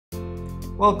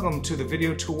Welcome to the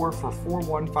video tour for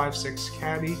 4156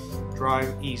 Caddie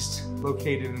Drive East,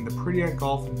 located in the Caddie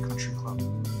Golf and Country Club.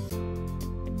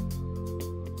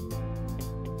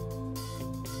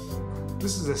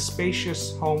 This is a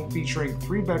spacious home featuring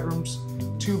 3 bedrooms,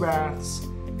 2 baths,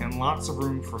 and lots of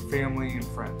room for family and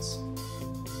friends.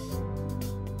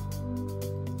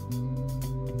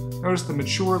 Notice the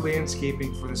mature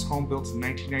landscaping for this home built in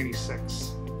 1996.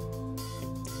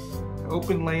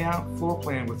 Open layout floor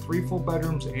plan with 3 full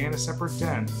bedrooms and a separate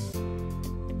den.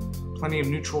 Plenty of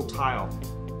neutral tile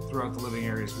throughout the living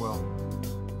area as well.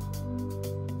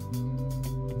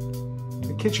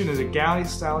 The kitchen is a galley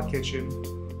style kitchen,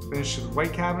 finished with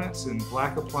white cabinets and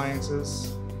black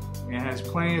appliances, and has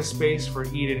plenty of space for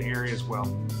eat-in area as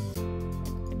well.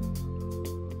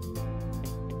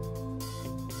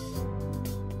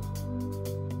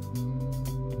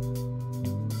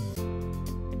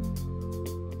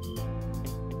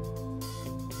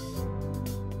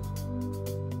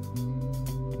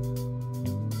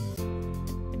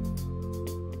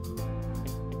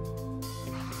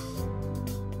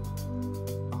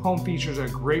 The home features a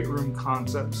great room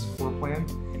concept floor plan,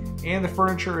 and the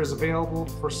furniture is available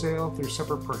for sale through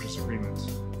separate purchase agreements.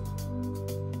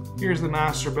 Here's the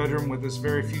master bedroom with this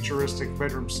very futuristic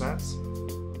bedroom set.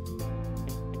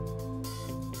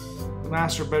 The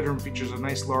master bedroom features a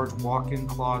nice large walk-in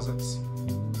closet,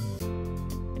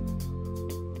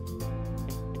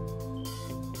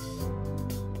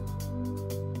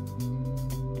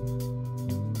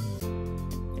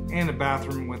 and a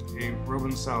bathroom with a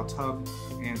Robin-style tub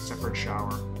and separate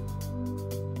shower.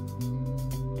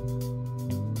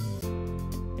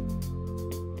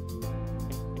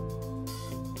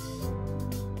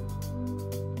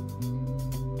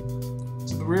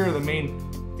 To the rear of the main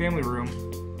family room,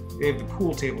 they have the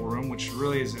pool table room, which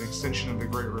really is an extension of the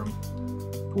great room.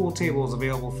 Pool table is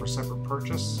available for separate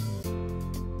purchase.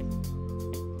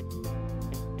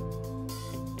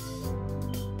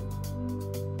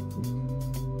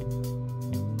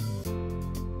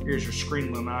 Here's your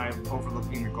screen lanai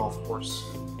overlooking the golf course.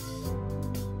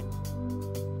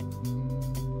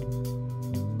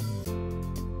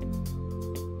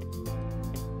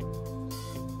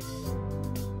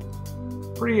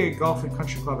 Caddie Golf and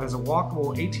Country Club has a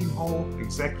walkable 18-hole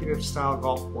executive style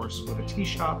golf course with a tee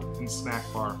shop and snack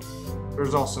bar.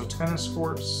 There's also tennis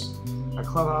courts, a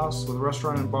clubhouse with a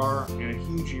restaurant and bar, and a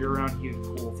huge year-round heated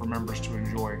pool for members to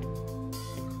enjoy.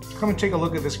 Come and take a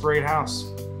look at this great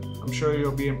house. I'm sure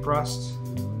you'll be impressed.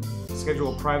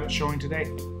 Schedule a private showing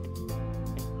today.